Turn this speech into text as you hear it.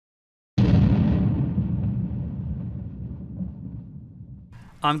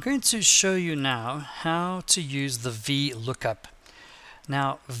I'm going to show you now how to use the VLOOKUP.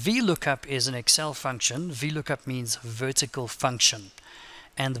 Now, VLOOKUP is an Excel function. VLOOKUP means vertical function.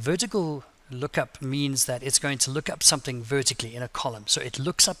 And the vertical lookup means that it's going to look up something vertically in a column. So it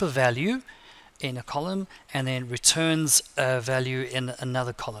looks up a value in a column and then returns a value in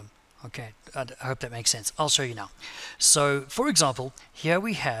another column. Okay, I hope that makes sense. I'll show you now. So, for example, here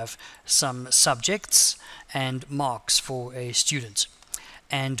we have some subjects and marks for a student.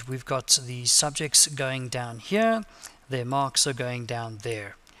 And we've got the subjects going down here, their marks are going down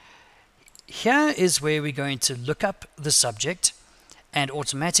there. Here is where we're going to look up the subject and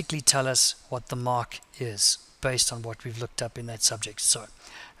automatically tell us what the mark is based on what we've looked up in that subject. So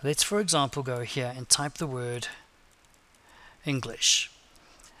let's, for example, go here and type the word English.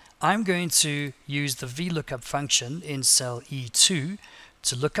 I'm going to use the VLOOKUP function in cell E2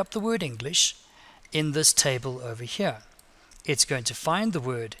 to look up the word English in this table over here. It's going to find the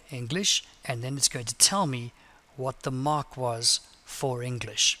word English and then it's going to tell me what the mark was for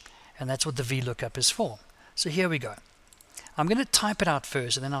English, and that's what the VLOOKUP is for. So here we go. I'm going to type it out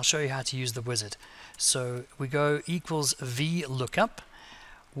first and then I'll show you how to use the wizard. So we go equals VLOOKUP.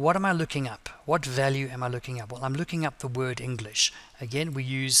 What am I looking up? What value am I looking up? Well, I'm looking up the word English. Again, we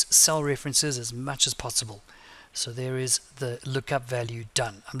use cell references as much as possible. So there is the lookup value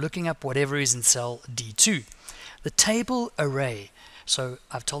done. I'm looking up whatever is in cell D2. The table array. So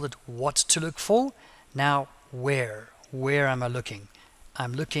I've told it what to look for. Now where? Where am I looking?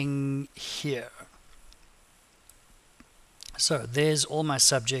 I'm looking here. So there's all my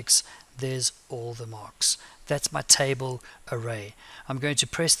subjects, there's all the marks. That's my table array. I'm going to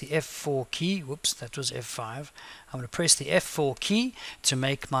press the F4 key. Whoops, that was F5. I'm going to press the F4 key to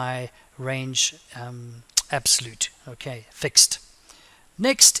make my range absolute. Okay, fixed.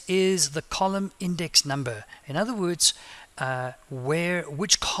 Next is the column index number. In other words,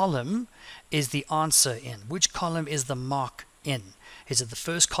 which column is the answer in? Which column is the mark in? Is it the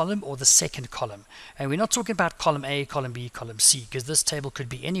first column or the second column? And we're not talking about column A, column B, column C, because this table could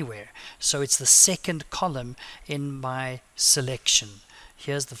be anywhere. So it's the second column in my selection.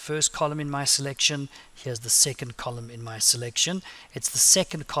 Here's the first column in my selection. Here's the second column in my selection. It's the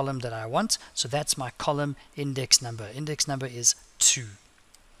second column that I want. So that's my column index number. Index number is 2.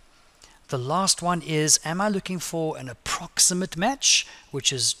 The last one is, am I looking for an approximate match,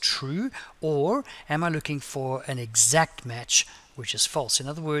 which is true, or am I looking for an exact match, which is false? In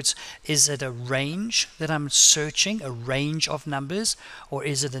other words, is it a range that I'm searching, a range of numbers, or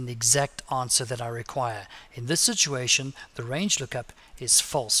is it an exact answer that I require? In this situation, the range lookup is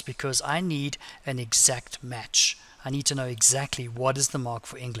false because I need an exact match. I need to know exactly what is the mark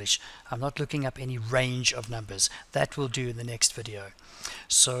for English. I'm not looking up any range of numbers. That we'll do in the next video.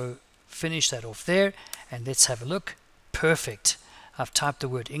 So finish that off there and let's have a look. Perfect. I've typed the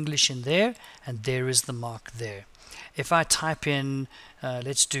word English in there and there is the mark there. If I type in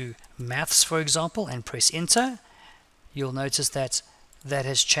let's do maths, for example, and press enter, you'll notice that that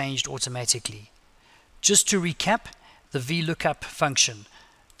has changed automatically. Just to recap, the VLOOKUP function,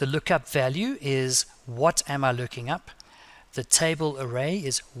 the lookup value is what am I looking up, the table array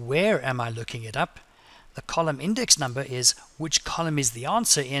is where am I looking it up, the column index number is which column is the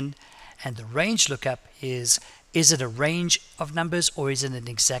answer in, and the range lookup is it a range of numbers or is it an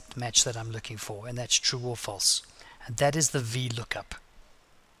exact match that I'm looking for, and that's true or false. And that is the VLOOKUP.